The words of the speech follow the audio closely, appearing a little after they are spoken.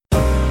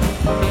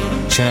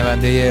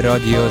شنونده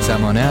رادیو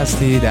زمانه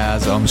هستید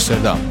از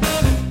آمستردام.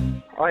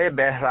 آقای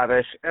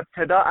بهروش،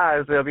 ابتدا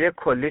ارزیابی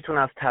کلیتون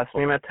از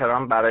تصمیم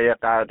ترامپ برای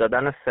قرار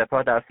دادن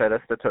سپاه در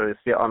فهرست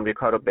تروریستی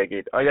آمریکا رو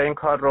بگید. آیا این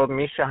کار رو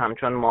میشه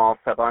همچون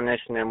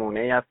موافقانش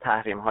نمونه‌ای از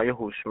تحریم‌های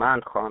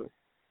هوشمند خواند؟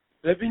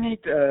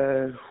 ببینید،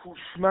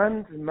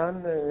 هوشمند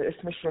من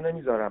اسمش رو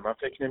نمیذارم. من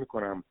فکر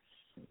نمی‌کنم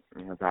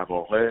در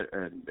واقع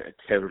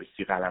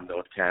تروریستی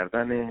قلمداد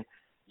کردن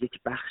یک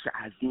بخش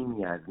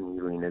عظیمی از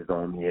نیروی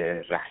نظامی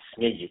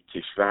رسمی یک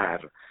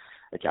کشور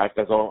که از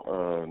قضا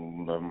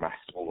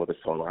مسبوق به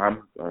سال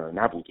هم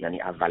نبود،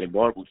 یعنی اولین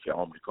بار بود که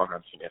آمریکا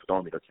همچین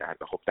اقدامی رو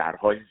کرده. خب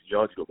درهای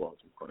زیادی رو باز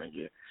میکنه،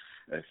 یه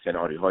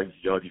سناریوهای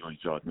زیادی رو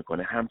ایجاد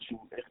میکنه. همچین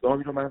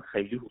اقدامی رو من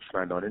خیلی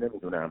هوشمندانه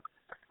نمیدونم.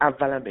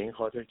 اولا به این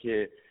خاطر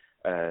که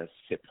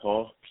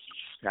سپاه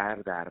پیشتر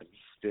در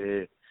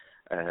لیست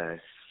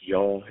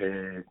سیاه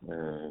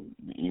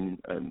این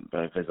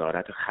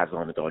وزارت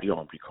خزانه‌داری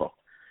آمریکا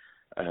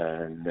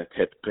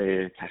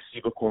طبق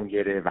تصویب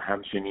کنگره و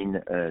همچنین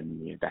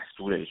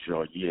دستور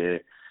اجرایی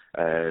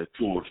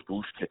جورج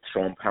بوش که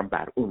ترامپ هم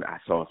بر اون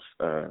اساس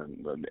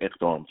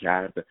اقدام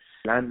کرد،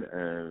 مثلا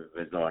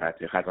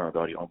وزارت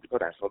خزانه‌داری آمریکا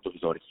در سال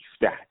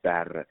 2017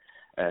 در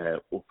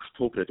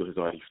اکتبر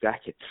 2017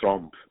 که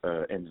ترامپ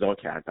امضا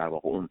کرد در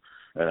واقع اون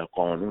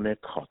قانون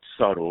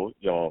کاتسا رو،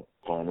 یا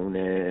قانون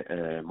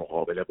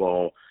مقابله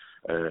با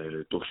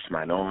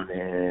دشمنان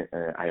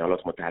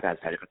ایالات متحده از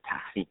طریق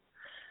تحریم،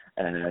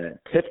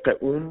 طبق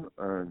اون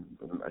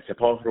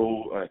سپاه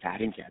رو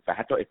تحریم کرد و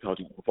حتی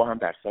اتحادیه اروپا هم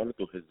در سال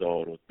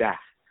 2010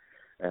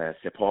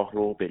 سپاه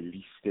رو به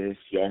لیست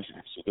سیاهش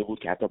افزوده بود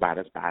که حتی بعد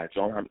از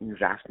برجام هم این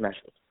رفع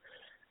نشد.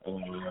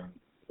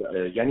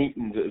 یعنی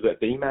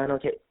به این معنا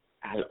که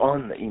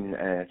الان این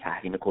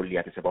تحریم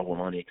کلیت سپاه به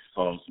عنوان یک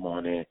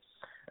سازمان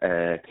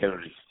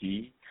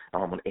تروریستی،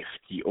 همون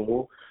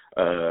FTO،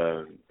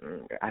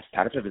 از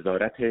طرف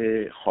وزارت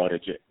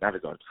خارجه نه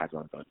وزارت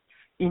خزانه‌داری،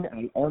 این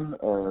الان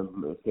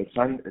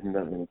صرفاً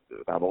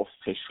در واقع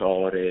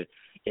فشار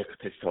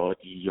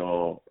اقتصادی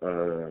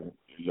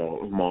یا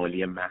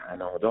مالی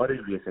معنادار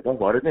روی سپاه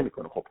وارد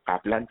نمیکنه. خب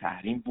قبلا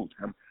تحریم بود،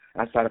 هم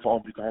از طرف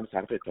آمریکا هم از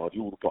طرف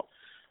اتحادیه اروپا.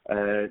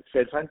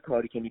 صرفاً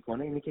کاری که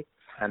میکنه اینه که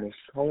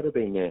تنش‌ها رو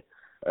بین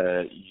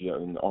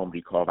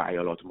آمریکا و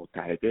ایالات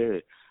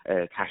متحده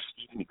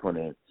تشدید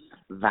میکنه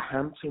و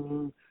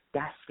همچنین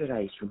دست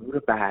رئیس جمهور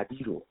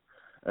بعدی رو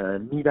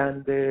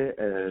میبنده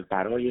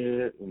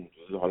برای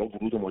حالا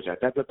ورود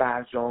مجدد به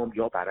برجام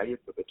یا برای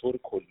به طور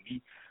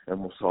کلی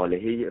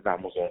مصالحه و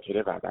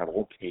مذاکره و در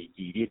واقع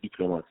پیگیری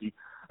دیپلماسی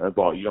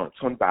با ایران.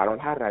 چون به هر حال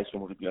هر رئیس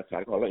جمهوری بیاد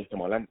سر کار، حالا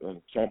احتمالاً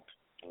ترامپ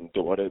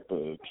دوباره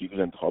پیروز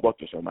انتخابات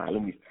بشه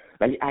معلوم نیست،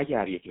 ولی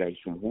اگر یک رئیس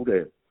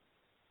جمهور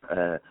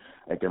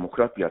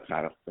دموکرات بیاد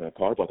سر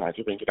کار، با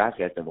توجه به اینکه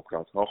بعضی از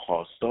دموکرات‌ها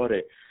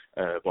خواستار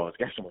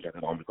بازگشت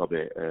مجدد آمریکا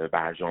به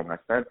برجام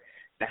هستن،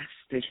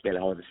 دستش به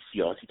لحاظ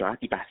سیاسی تا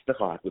حدی بسته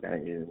خواهد بود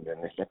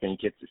نسبت به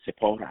اینکه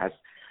سپاه رو از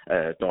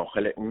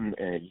داخل اون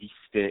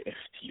لیست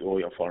FTO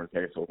یا Foreign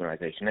Terrorist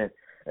Organization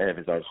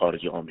وزارت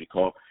خارجی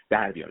آمریکا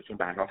در بیاره، چون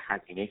به هر حال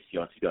هزینه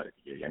سیاسی داره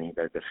دیگه. یعنی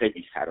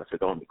خیلی سر و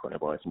صدا میکنه،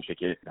 باعث میشه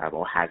که در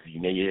واقع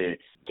هزینه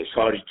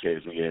فشاری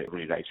که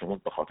روی رئیس جمهور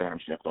به خاطر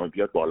همچین اقدام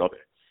بیاد بالا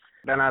بره.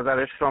 به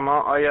نظر شما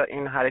آیا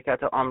این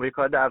حرکت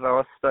آمریکا در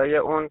راستای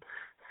اون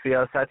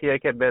سیاستیه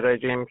که به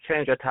رژیم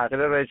چنج و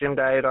تغییر رژیم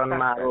در ایران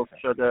معروف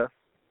شده؟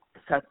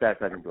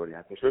 100% اینطوری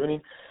هستش.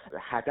 ببینید،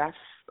 هدف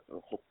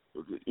خب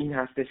این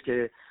هستش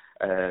که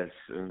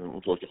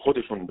اونطور که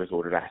خودشون به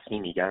طور رسمی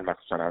میگن و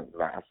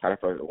از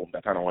طرف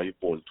عمدتاً آقای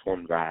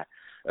بولتون و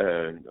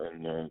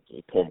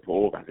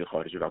پومپئو وزیر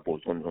خارجه و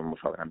بولتون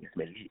مشاور امنیت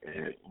ملی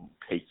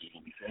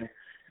پیگیری میشه،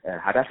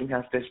 هدف این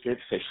هستش که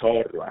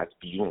فشار رو از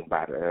بیرون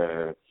بر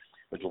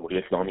جمهوری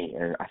اسلامی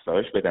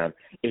افزایش بدن،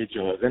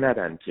 اجازه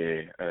ندن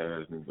که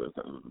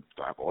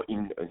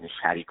این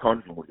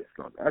شریکان جمهوری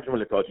اسلامی از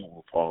جمله اتحادیه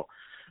اروپا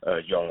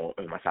یا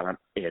مثلا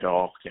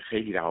عراق که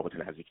خیلی روابط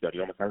نزدیک داره،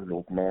 یا مثلا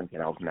لبنان که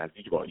روابط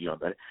نزدیک با ایران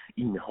داره،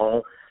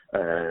 اینها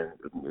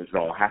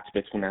راحت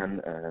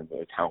بتونن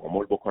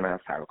تعامل بکنن،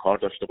 سرکار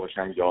داشته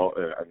باشن یا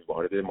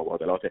وارد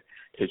مبادلات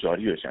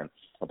تجاری بشن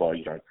با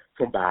ایران.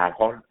 چون به هر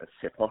حال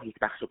سپاه یک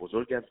بخش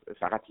بزرگی از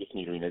فقط یک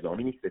نیروی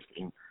نظامی نیستش که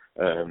این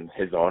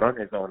هزاران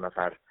هزار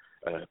نفر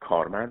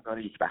کارمند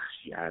داره، یک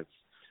بخشی از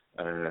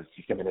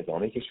سیستم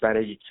نظامی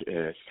کشور، یک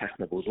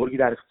سهم بزرگی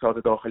در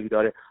اقتصاد داخلی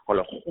داره،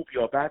 حالا خوب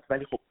یا بد،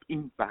 ولی خب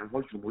این به هر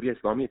حال جمهوری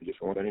اسلامی دیگه.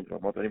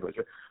 ما داریم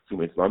راجع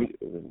جمهوری اسلامی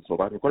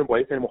صحبت می‌کنیم با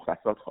یه سری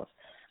مختصات خاص.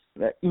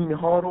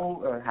 اینها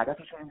رو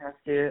هدفشون این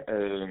هست که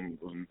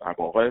در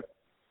واقع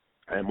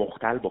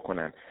مختل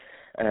بکنن.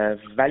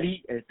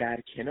 ولی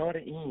در کنار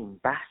این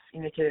بحث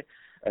اینه که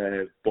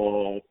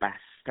با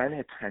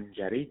بستن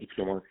پنجره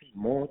دیپلماسی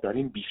ما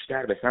داریم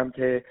بیشتر به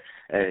سمت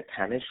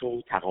تنش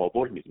و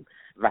تقابل میریم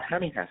و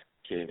همین هست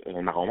که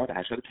مقامات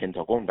ارشد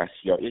پنتاگون و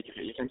CIA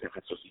که یکم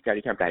تخصصی‌تر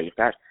یکم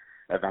دقیق‌تر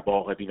و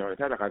واقع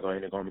بینانه‌تر به قضایا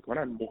نگاه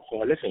میکنن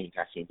مخالف این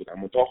تصمیم بودن.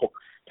 منتها خب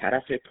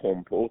طرف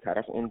پومپئو،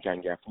 طرف اون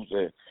جنگ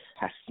افروز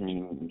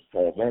تصمیم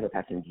سازان و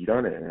تصمیم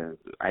گیران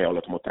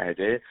ایالات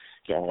متحده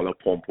که حالا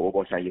پومپئو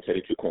باشن، یه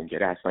سری توی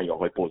کنگره هستن یا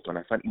آقای بولتون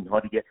هستن، اینها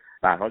دیگه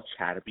به هر حال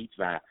چربید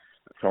و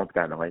ترامپ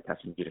در نهایت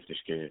تصمیم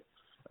گرفتش که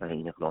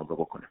این اقدام رو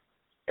بکنه.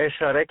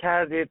 اشاره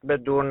کردید به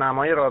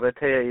دورنمای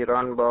رابطه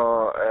ایران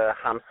با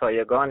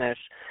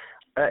همسایگانش.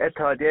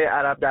 اتحادیه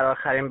عرب در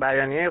آخرین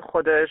بیانیه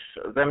خودش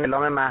ضمن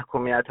اعلام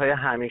محکومیت‌های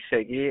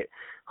همیشگی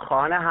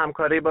خواهان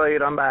همکاری با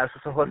ایران بر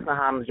اساس حسن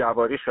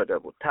همجواری شده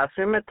بود.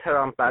 تصمیم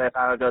ترامپ برای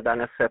قرار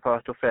دادن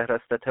سپاه تو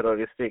فهرست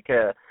تروریستی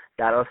که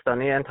در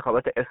آستانه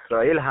انتخابات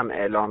اسرائیل هم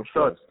اعلام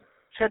شد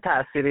چه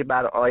تأثیری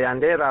بر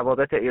آینده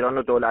روابط ایران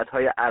و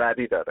دولت‌های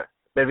عربی داره؟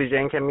 به ویژه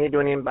اینکه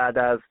میدونیم بعد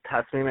از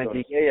تصمیم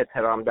دیگه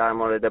ترامپ در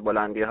مورد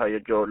بلندی‌های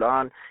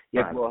جولان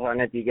یک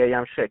بحران دیگه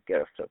هم شکل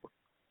گرفته بود.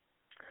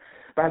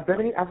 بعد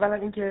ببینید اولا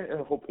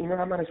اینکه خب اینو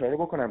هم من اشاره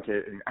بکنم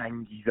که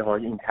انگیزه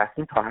های این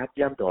تصمیم تا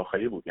حدی هم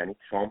داخلی بود. یعنی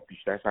ترامپ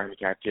بیشتر سعی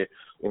می‌کرد که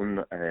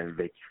اون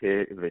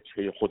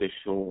وجهه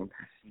خودش رو، اون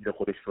تاثیر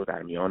خودش رو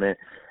در میان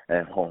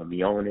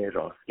حامیان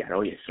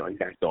راستگرای اسرائیل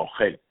در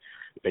داخل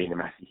بین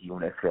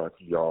مسیحیون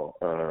افراطی یا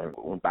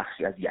اون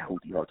بخشی از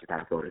یهودی‌ها که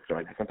طرفدار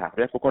اسرائیل هستن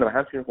تقویت بکنه و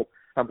همچنین خب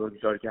هم رو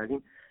اشاره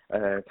کردیم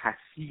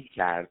تسهیل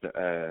کرد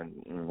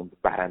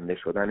برنده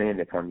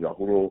شدن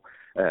نتانیاهو رو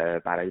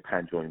برای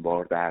پنجمین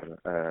بار در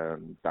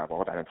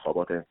واقع در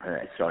انتخابات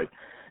اسرائیل.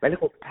 ولی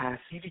خب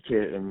تأثیری که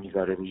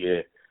میذاره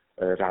روی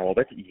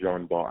روابط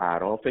ایران با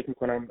اعراب فکر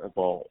میکنم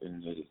با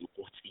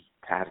قطبی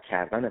تر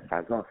کردن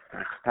فضا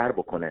سخت‌تر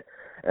بکنه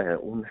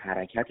اون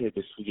حرکت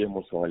به سوی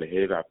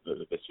مصالحه و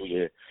به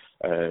سوی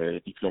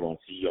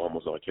دیپلماسی یا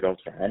مذاکرات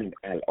که همین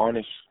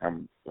الانش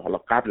هم حالا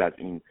قبل از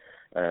این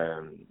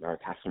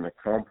تصمیم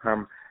ترامپ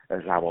هم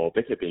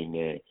روابط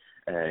بین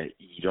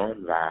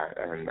ایران و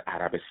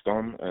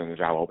عربستان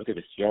روابط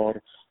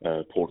بسیار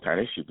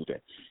پرتنشی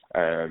بوده.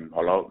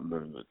 حالا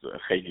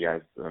خیلی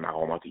از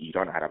مقامات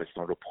ایران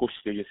عربستان رو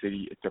پشت یه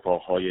سری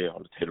اتفاقهای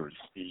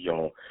تروریستی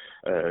یا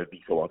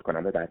بی‌ثبات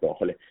کننده در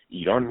داخل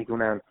ایران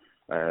میدونن.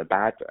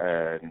 بعد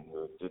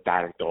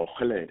در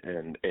داخل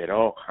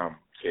عراق هم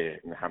که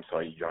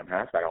همسایه ایران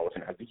هست و روابط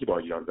نزدیکی با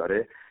ایران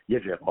داره، یه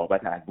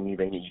رقابت عظیمی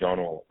بین ایران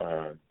و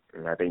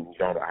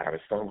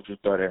عربستان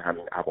وجود داره.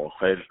 همین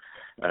اواخر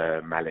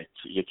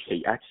یک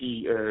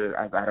هیئتی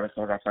از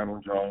عربستان رفتن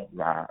اونجا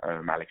و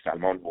ملک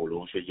سلمان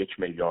هولوش 1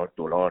 میلیارد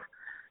دلار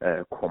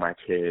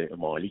کمک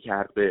مالی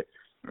کرد به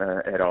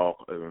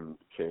عراق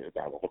که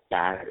در واقع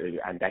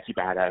اندکی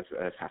بعد از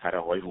سفر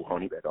آقای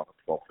روحانی به عراق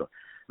اتفاق افتاد.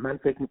 من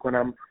فکر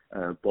میکنم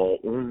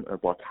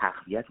با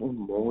تقویت اون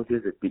موج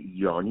ضد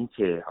ایرانی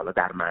که حالا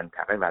در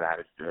منطقه و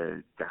در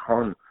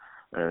جهان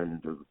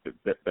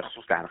به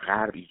خصوص در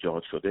غرب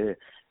ایجاد شده،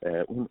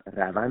 اون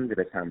روند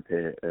به سمت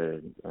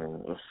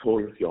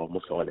صلح یا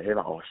مصالحه و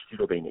آشتی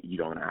رو بین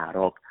ایران و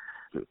عراق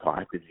تا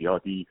حد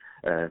زیادی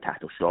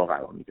تحت الشعاع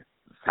قرار میده،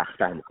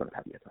 سخت‌تر میکنه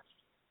طبیعتاً.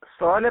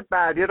 سوال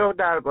بعدی رو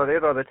درباره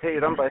رابطه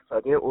ایران با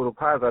اتحادیه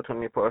اروپا ازتون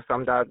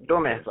میپرسم در 2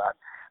 محور.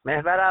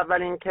 محور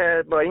اول این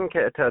که با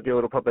اینکه اتحادیه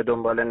اروپا به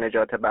دنبال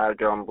نجات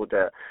برجام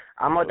بوده،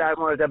 اما در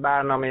مورد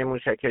برنامه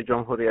موشکی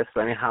جمهوری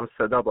اسلامی هم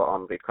صدا با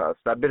آمریکاست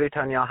و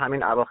بریتانیا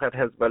همین اواخر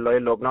حزب الله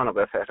لبنان رو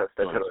به فهرست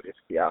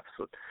تروریستی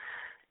افزود.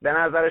 به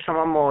نظر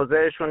شما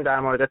موضعشون در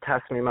مورد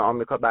تصمیم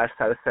آمریکا بر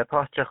سر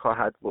سپاه چه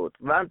خواهد بود؟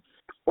 و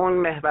اون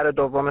محور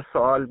دوم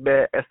سوال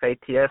به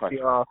FATF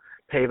یا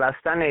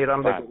پیوستن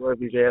ایران به گروه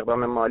ویژه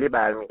اقدام مالی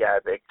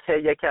برمیگرده که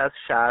یکی از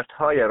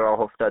شرط‌های راه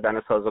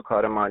افتادن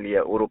سازوکار مالی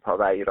اروپا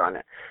و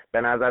ایرانه.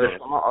 به نظر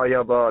شما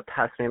آیا با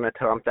تصمیم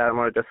ترامپ در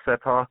مورد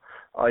سپاه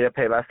آیا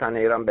پیوستن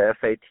ایران به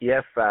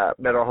FATF و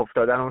به راه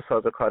افتادن اون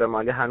سازوکار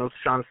مالی هنوز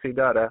شانسی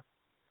داره؟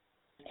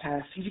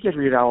 تأثیری که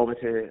روی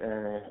روابط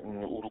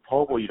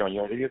اروپا و ایران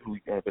یا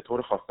به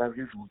طور خاص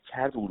روی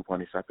رویکرد اروپا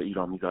نسبت به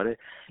ایران میذاره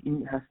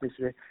این هستش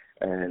که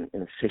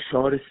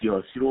فشار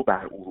سیاسی رو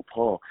بر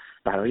اروپا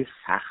برای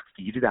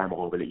سختگیری در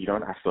مقابل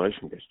ایران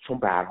افزایش میده. چون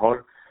به هر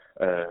حال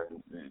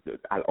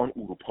الان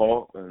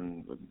اروپا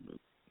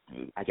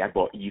اگر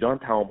با ایران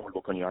تعامل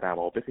بکنه یا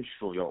روابطش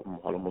رو یا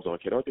حالا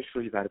مذاکراتش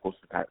رو یه ذره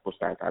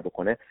گسترتر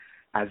بکنه،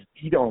 از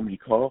دید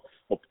آمریکا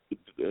خب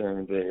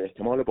به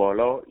احتمال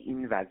بالا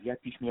این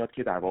وضعیت پیش میاد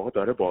که در واقع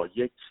داره با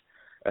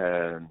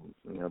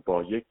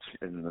یک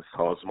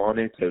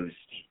سازمان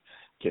تروریستی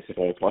که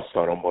سپاه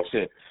پاسداران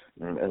باشه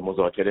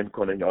مذاکره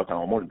میکنه یا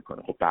تعامل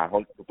میکنه. خب به هر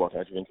حال با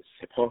توجه به اینکه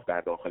سپاه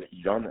در داخل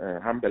ایران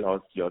هم به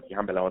لحاظ سیاسی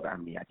هم به لحاظ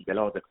امنیتی به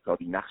لحاظ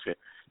اقتصادی نقش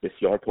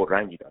بسیار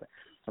پررنگی داره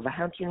و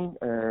همچنین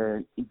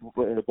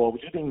با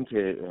وجود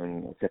اینکه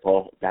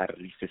سپاه در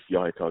لیست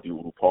سیاه اتحادیه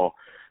اروپا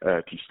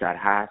پیشتر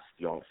هست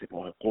یا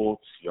سپاه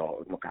قدس یا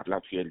قبلا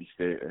توی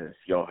لیست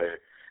سیاه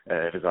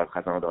وزارت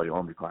خزانه داری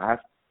آمریکا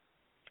هست،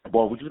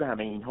 با وجود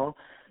همه اینها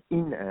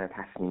این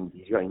تصمیم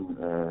گیری یا این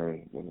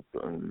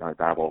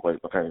در واقع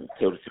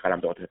تروریستی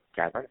قلمداد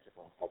کردن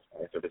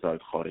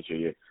وزارت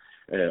خارجه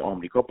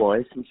آمریکا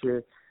باعث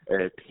میشه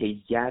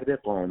پیگرد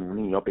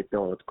قانونی یا به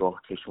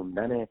دادگاه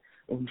کشوندن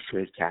اون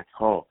شرکت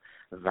ها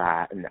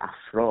و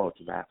افراد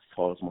و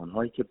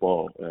سازمان‌هایی که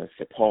با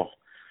سپاه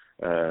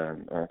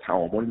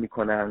تعامل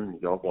میکنن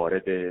یا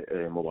وارد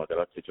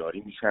مبادلات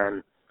تجاری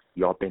میشن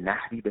یا به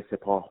نحوی به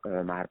سپاه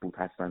مربوط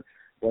هستن،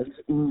 باعث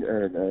این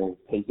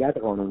هیئت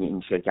قانونی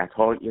این شرکت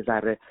ها یه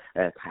ذره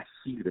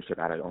تسهیل بشه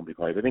برای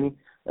آمریکایی. ببینید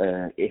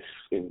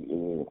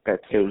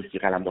تروریستی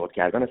قلمداد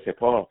کردن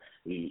سپاه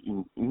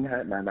این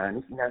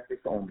معنیش این هست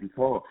که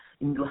آمریکا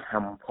این رو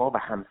همپا و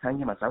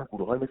همسنگ مثلا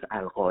گروه‌های مثل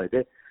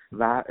القاعده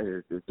و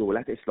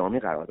دولت اسلامی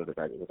قرار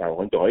داده، در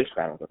واقع داعش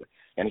قرار داده.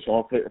 یعنی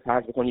شما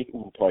فرض بکنید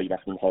اروپایی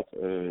وقتی میخواد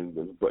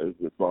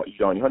با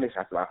ایرانی‌ها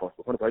نشست برخاست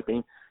بکنه، باید به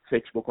این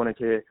فکر بکنه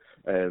که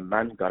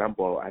من دارم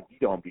با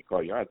عدید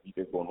آمریکایی‌ها،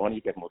 عدید به عنوان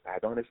یک از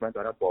متحدانش، من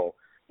دارم با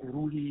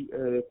گروهی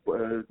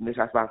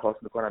نشست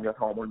برخاست میکنم یا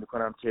تعامل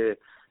میکنم که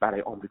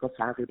برای آمریکا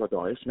فرقی با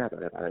داعش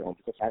نداره، برای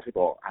آمریکا فرقی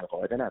با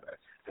القاعده نداره.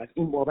 از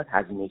این بابت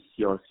هزینه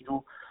سیاسی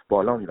رو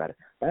بالا میبره.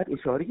 بعد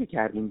اشاره که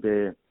کردیم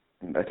به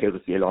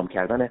تروریستی اعلام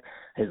کردن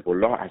حزب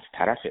الله از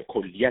طرف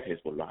کلیت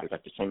حزب الله،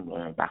 البته چون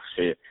بخش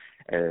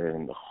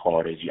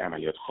خارجی،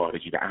 عملیات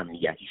خارجی و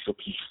امنیتیش رو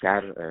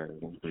پیشتر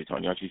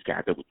بریتانیا چیز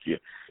کرده بود، توی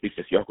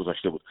لیست سیاه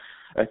گذاشته بود.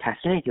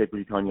 تصمیمی که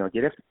بریتانیا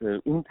گرفت،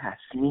 این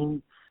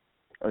تصمیم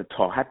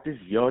تا حد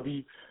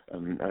زیادی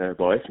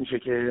باعث میشه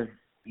که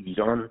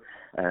ایران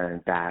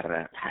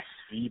در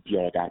تصویب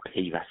یا در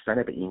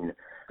پیوستن به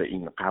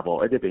این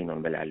قواعد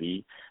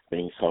بین‌المللی، به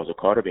این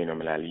سازوکار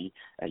بین‌المللی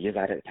یه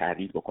ذره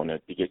تردید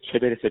بکنه دیگه، چه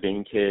برسه به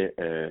این که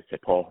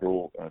سپاه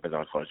رو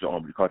وزارت خارجه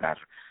آمریکا در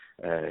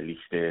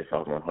لیست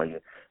سازمان‌های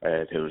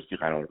تروریستی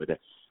قرار بده.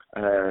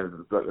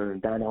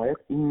 در نهایت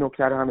این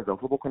نکته رو هم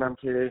اضافه بکنم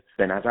که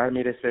به نظر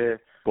میرسه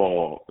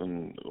با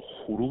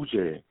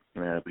خروج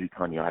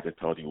بریتانیا از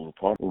اتحادیه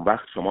اروپا، اون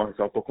وقت شما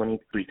حساب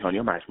بکنید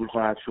بریتانیا مجبور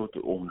خواهد شد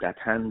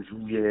عمدتاً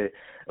روی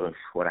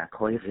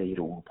شرکای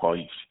غیر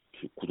اروپاییش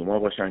که کدوما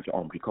باشن، که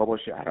آمریکا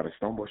باشه،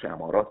 عربستان باشه،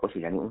 امارات باشه،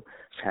 یعنی اون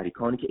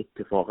شریکانی که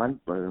اتفاقاً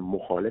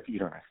مخالف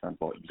ایران هستن،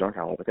 با ایران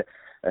روابط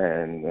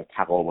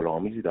تقابل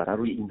آمیزی دارن،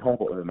 روی اینها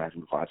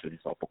مجبور خواهد شد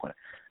حساب بکنه.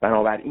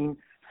 بنابراین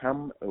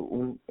هم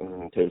اون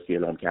تروریستی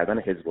اعلام کردن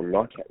حزب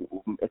الله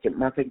که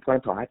من فکر می‌کنم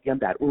تا حدی هم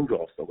در اون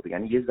راستا بود،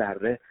 یعنی یه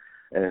ذره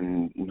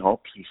اینها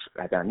پیش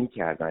قدمی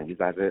کردن، یه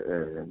ذره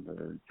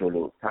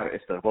جلوتر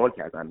استقبال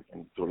کردن،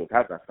 یعنی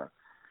جلوتر رفتن.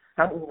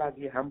 هم اون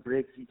قضیه، هم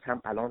برگزیت،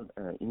 هم الان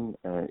این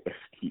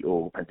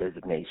FTO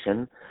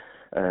designation،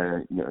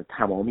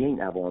 تمامی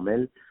این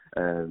عوامل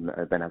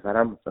به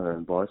نظرم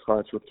باعث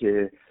خواهد شد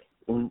که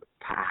اون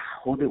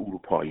تعهد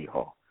اروپایی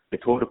ها به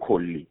طور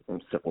کلی،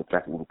 اون سه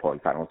قدرت اروپایی،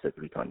 فرانسه،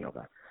 بریتانیا و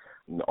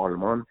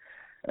آلمان،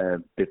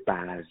 به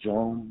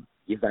برجام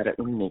یه ذره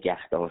اون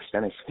نگه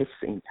داشتنش،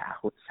 حفظ این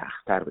تعهد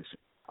سخت‌تر بشه.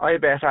 آقای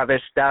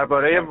بهروش،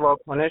 درباره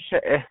واکنش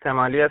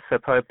احتمالی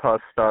سپاه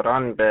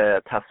پاسداران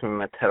به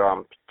تصمیم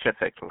ترامپ چه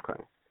فکر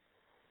میکنید؟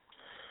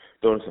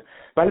 درسته.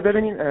 ولی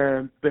ببینین،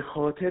 به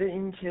خاطر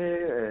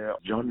اینکه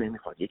جان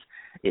نمیخواد یک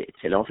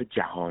ائتلاف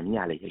جهانی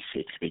علیه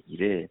شکل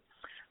بگیره،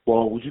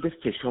 با وجود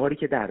فشاری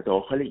که در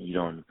داخل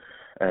ایران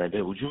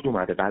به وجود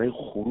اومده برای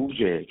خروج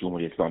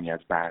جمهوری اسلامی از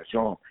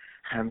برجام،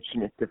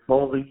 همچین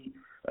اتفاقی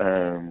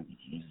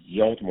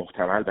زیاد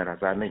محتمل به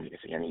نظر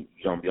نمیرسه. یعنی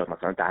ایران بیاد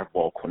مثلا در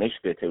واکنش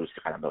به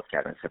تروریستی قلمداد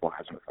کردن سپاه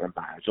از مثلا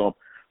برجام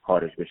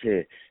خارج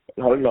بشه،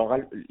 حالا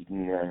لااقل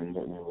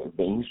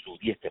به این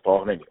زودی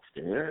اتفاق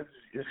نمیفته،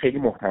 خیلی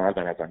محتمل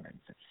به نظر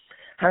نمیرسه.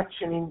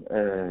 همچنین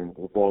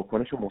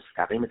واکنش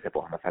مستقیم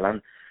سپاه، مثلا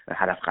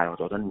هدف قرار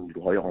دادن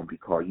نیروهای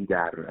آمریکایی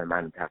در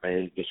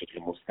منطقه به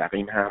شکل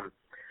مستقیم، هم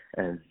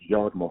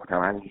زیاد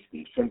محتمل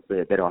نیست، چون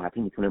به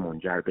راحتی میتونه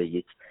منجر به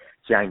یک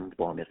جنگ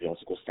با مقیاس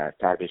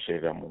گسترده‌تر بشه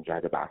و منجر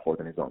به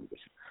برخورد نظامی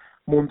بشه.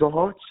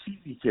 منتها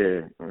چیزی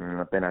که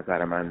به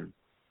نظر من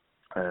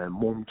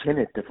ممکن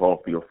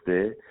اتفاق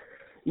بیفته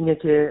اینه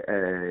که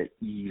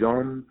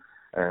ایران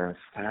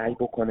سعی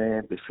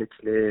بکنه به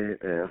شکل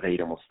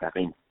غیر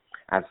مستقیم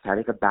از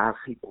طریق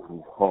برخی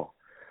گروه‌ها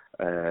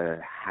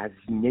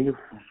هزینه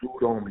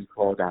حضور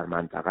آمریکا در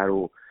منطقه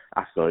رو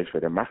افزایش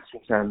بده،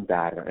 مخصوصا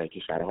در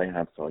کشورهای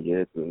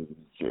همسایه،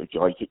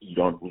 جایی که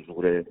ایران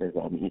حضور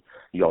نظامی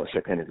یا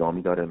شبه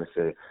نظامی داره،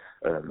 مثل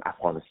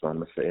افغانستان،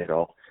 مثل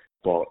عراق.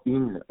 با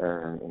این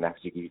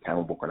نتیجه گیری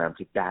تمام بکنم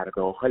که در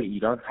داخل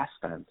ایران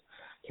هستند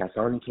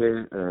کسانی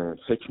که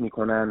فکر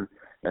میکنن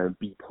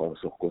بی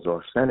پاسخ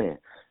گذاشتن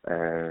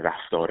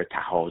رفتار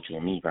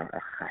تهاجمی و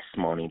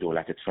خصمانه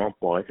دولت ترامپ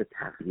باعث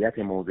تقویت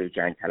موضع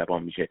جنگ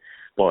طلبان میشه،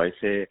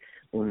 باعث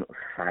اون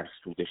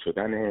فرسوده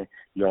شدن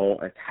یا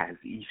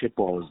تضعیف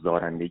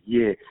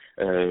بازدارندگی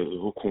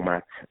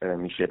حکومت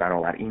میشه.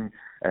 بنابراین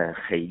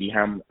خیلی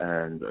هم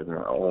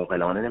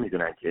عاقلانه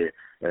نمیدونن که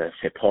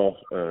سپاه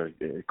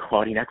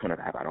کاری نکنه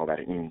در برابر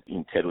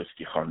این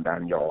تروریستی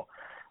خواندن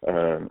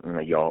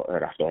یا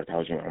رفتار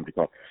تهاجمی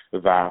آمریکا.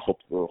 و خب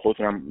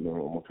خودتونم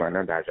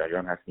مطمئنا در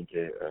جریان هستین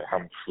که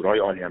هم شورای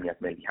عالی امنیت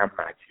ملی هم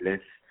مجلس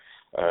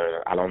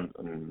الان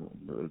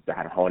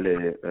در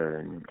حال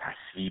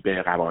تصویب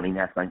قوانین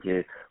هستن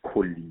که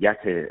کلیت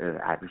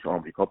ارتش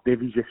آمریکا به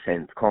ویژه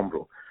سنتکام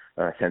رو،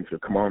 سنترال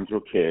کماند رو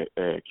که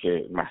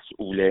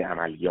مسئول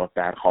عملیات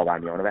در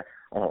خاورمیانه و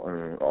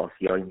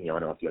آسیای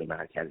میانه، آسیای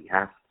مرکزی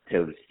هست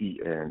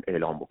تروریستی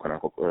اعلام بکنن.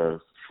 خب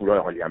شورای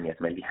عالی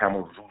امنیت ملی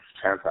همون روز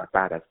چند ساعت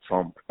بعد از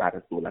ترامپ، بعد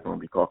از دولت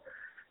آمریکا،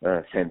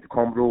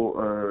 سنتکام رو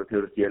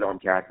تروریستی اعلام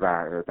کرد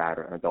و در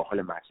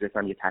داخل مجلس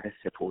هم یه طرح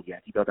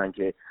سپردیتی دادن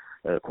که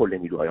کل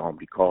نیروهای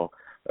آمریکا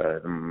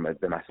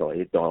به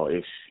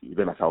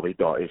مثابه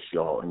داعش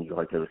یا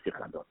نیروهای تروریستی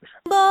قلمداد بشن.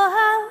 با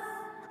هم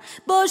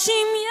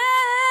باشیم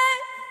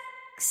یک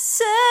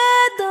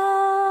صدا،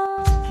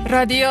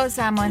 رادیو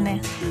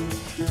زمانه.